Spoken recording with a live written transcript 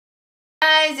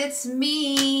guys, it's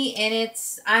me, and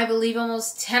it's, I believe,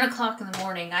 almost 10 o'clock in the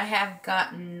morning. I have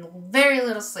gotten very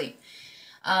little sleep.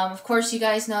 Of course, you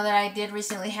guys know that I did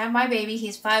recently have my baby.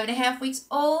 He's 5.5 weeks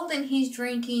old, and he's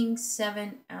drinking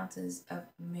 7 ounces of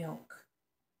milk.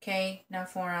 Okay, not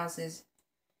 4 ounces.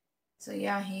 So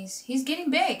yeah, he's getting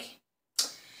big.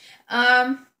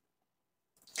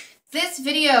 This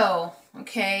video,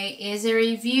 okay, is a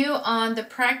review on the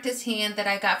practice hand that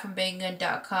I got from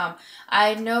Banggood.com.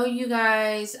 I know you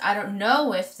guys, I don't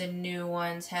know if the new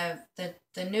ones have,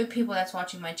 the new people that's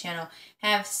watching my channel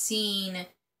have seen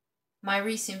my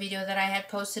recent video that I had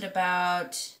posted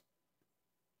about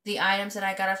the items that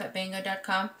I got off at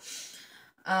Banggood.com.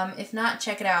 If not,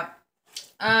 check it out.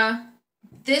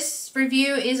 This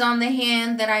review is on the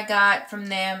hand that I got from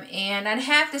them, and I'd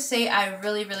have to say I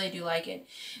really, really do like it.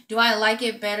 Do I like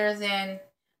it better than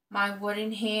my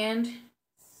wooden hand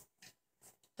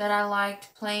that I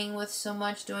liked playing with so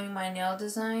much doing my nail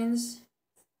designs?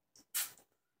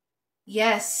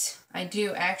 Yes, I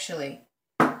do actually.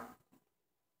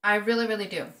 I really, really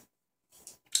do.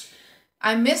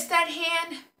 I missed that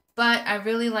hand, but I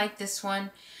really like this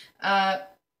one.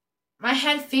 I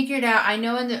had figured out, I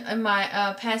know in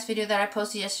my past video that I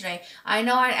posted yesterday, I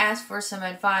know I'd asked for some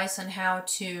advice on how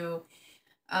to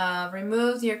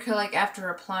remove the acrylic after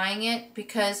applying it,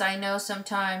 because I know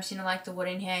sometimes, you know, like the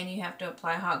wooden hand, you have to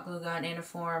apply hot glue gun in a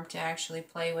form to actually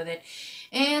play with it.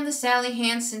 And the Sally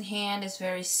Hansen hand is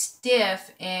very stiff,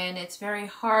 and it's very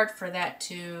hard for that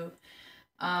to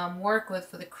work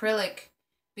with acrylic,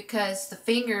 because the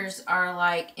fingers are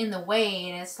like in the way,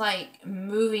 and it's like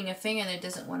moving a finger that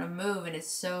doesn't want to move, and it's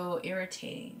so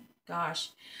irritating.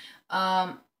 Gosh.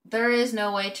 There is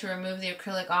no way to remove the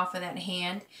acrylic off of that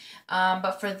hand.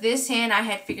 But for this hand, I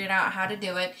had figured out how to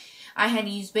do it. I had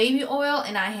used baby oil,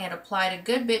 and I had applied a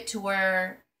good bit to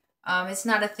where it's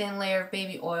not a thin layer of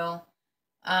baby oil.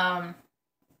 I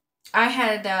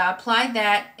had applied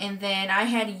that, and then I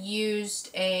had used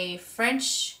a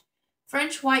French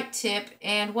white tip,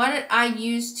 and what I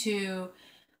used to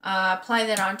apply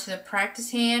that onto the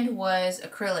practice hand was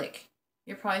acrylic.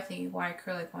 You're probably thinking, why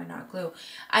acrylic, why not glue?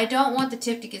 I don't want the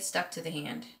tip to get stuck to the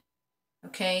hand,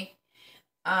 okay?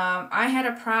 I had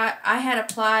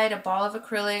applied a ball of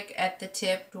acrylic at the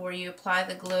tip where you apply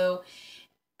the glue,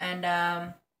 and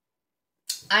I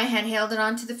had held it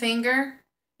onto the finger,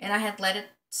 and I had let it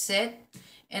sit.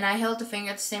 And I held the finger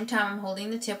at the same time I'm holding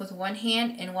the tip with one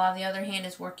hand, and while the other hand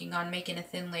is working on making a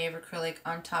thin layer of acrylic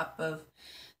on top of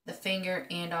the finger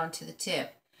and onto the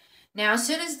tip. Now, as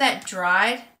soon as that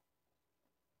dried,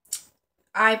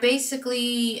 I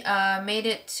basically made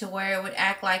it to where it would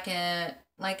act like a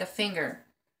finger,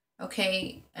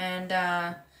 okay? And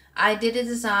I did a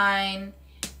design,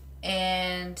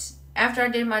 and after I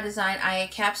did my design, I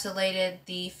encapsulated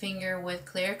the finger with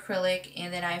clear acrylic,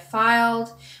 and then I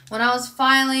filed. When I was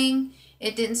filing,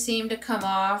 it didn't seem to come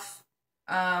off.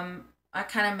 I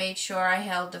kind of made sure I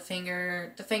held the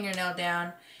fingernail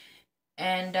down,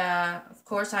 and of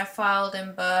course I filed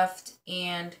and buffed,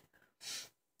 and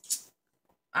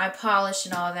I polished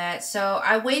and all that. So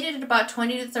I waited about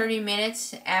 20 to 30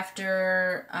 minutes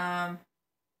after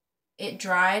it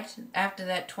dried. After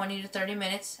that 20 to 30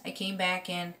 minutes, I came back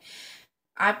and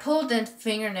I pulled the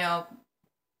fingernail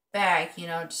back, you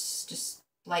know, just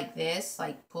like this,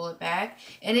 like pull it back,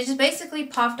 and it just basically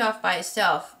popped off by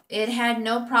itself. It had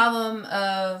no problem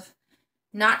of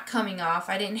not coming off.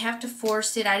 I didn't have to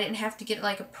force it. I didn't have to get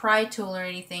like a pry tool or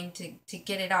anything to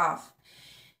get it off.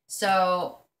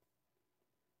 So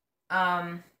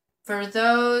for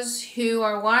those who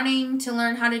are wanting to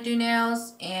learn how to do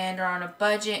nails and are on a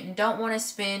budget and don't want to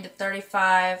spend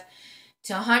 $35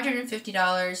 to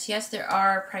 $150, yes, there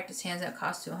are practice hands that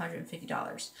cost to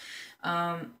 $150.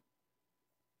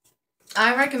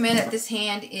 I recommend that this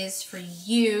hand is for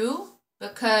you,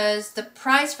 because the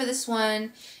price for this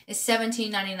one is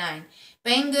 $17.99.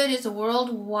 Banggood is a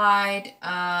worldwide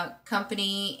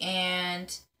company,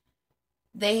 and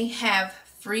they have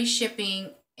free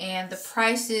shipping, and the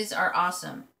prices are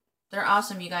awesome. They're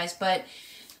awesome, you guys, but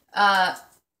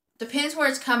depends where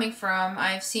it's coming from.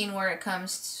 I've seen where it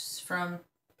comes from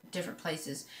different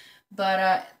places,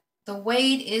 but the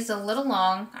wait is a little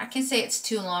long. I can say it's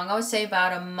too long. I would say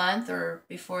about a month or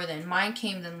before then. Mine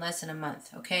came in less than a month,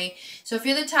 okay? So if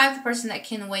you're the type of person that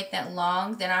can wait that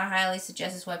long, then I highly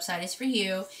suggest this website is for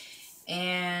you.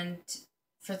 And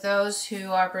for those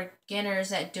who are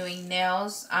beginners at doing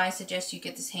nails, I suggest you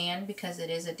get this hand because it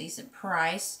is a decent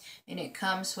price, and it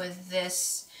comes with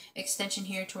this extension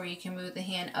here to where you can move the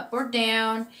hand up or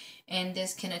down, and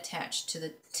this can attach to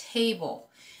the table.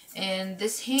 And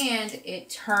this hand, it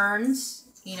turns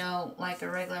you know, like a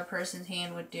regular person's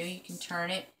hand would do. You can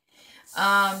turn it.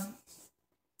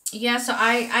 Yeah, so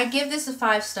I give this a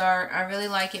 5 star. I really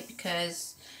like it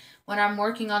because when I'm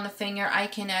working on the finger, I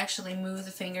can actually move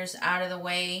the fingers out of the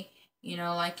way, you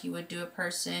know, like you would do a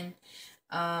person.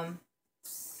 Um,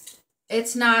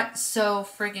 it's not so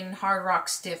friggin' hard rock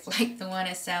stiff like the one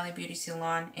at Sally Beauty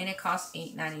Salon, and it costs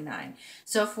 $8.99.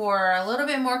 So for a little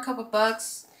bit more, couple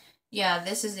bucks, yeah,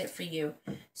 this is it for you.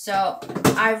 So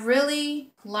I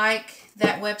really like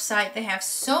that website. They have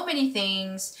so many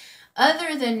things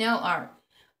other than nail art.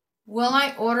 Will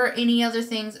I order any other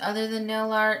things other than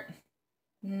nail art?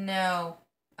 No.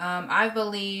 I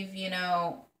believe, you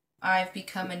know, I've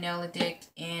become a nail addict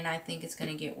and I think it's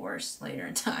going to get worse later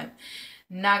in time.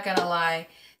 Not going to lie.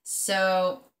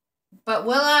 So, but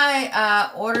will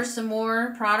I order some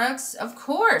more products? Of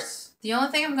course. The only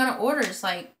thing I'm going to order is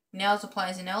like nail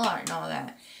supplies and nail art and all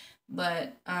that.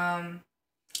 But,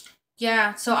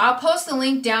 yeah, so I'll post the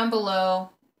link down below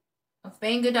of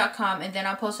Banggood.com, and then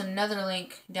I'll post another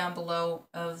link down below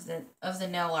of the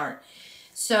nail art.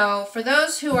 So for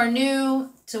those who are new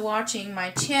to watching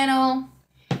my channel,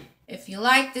 if you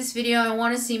like this video and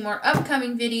want to see more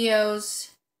upcoming videos,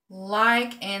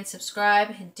 like and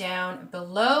subscribe down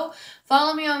below.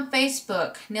 Follow me on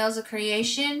Facebook, Nails of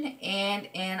Creation, and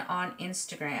on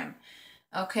Instagram.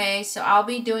 Okay, so I'll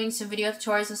be doing some video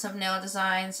tutorials of some nail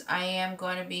designs. I am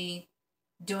going to be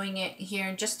doing it here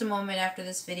in just a moment after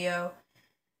this video.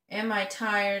 Am I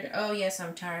tired? Oh, yes,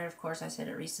 I'm tired. Of course, I said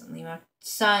it recently. My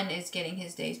son is getting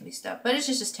his days mixed up, but it's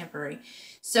just temporary.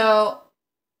 So,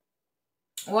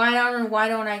 why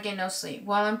don't I get no sleep?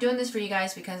 Well, I'm doing this for you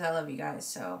guys because I love you guys.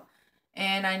 So,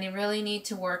 and I really need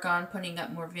to work on putting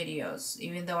up more videos,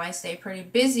 even though I stay pretty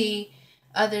busy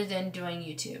other than doing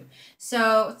YouTube.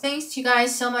 So, thanks to you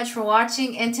guys so much for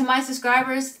watching. And to my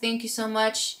subscribers, thank you so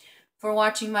much for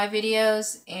watching my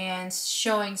videos and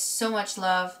showing so much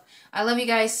love. I love you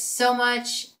guys so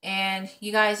much, and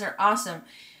you guys are awesome.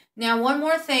 Now, one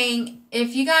more thing.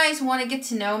 If you guys want to get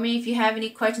to know me, if you have any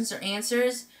questions or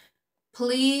answers,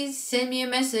 please send me a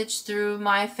message through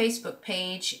my Facebook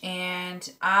page,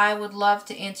 and I would love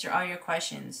to answer all your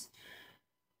questions.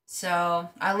 So,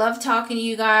 I love talking to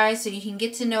you guys so you can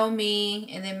get to know me,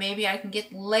 and then maybe I can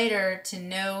get later to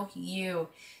know you.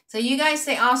 So you guys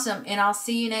stay awesome, and I'll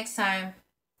see you next time.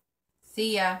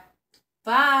 See ya.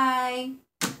 Bye.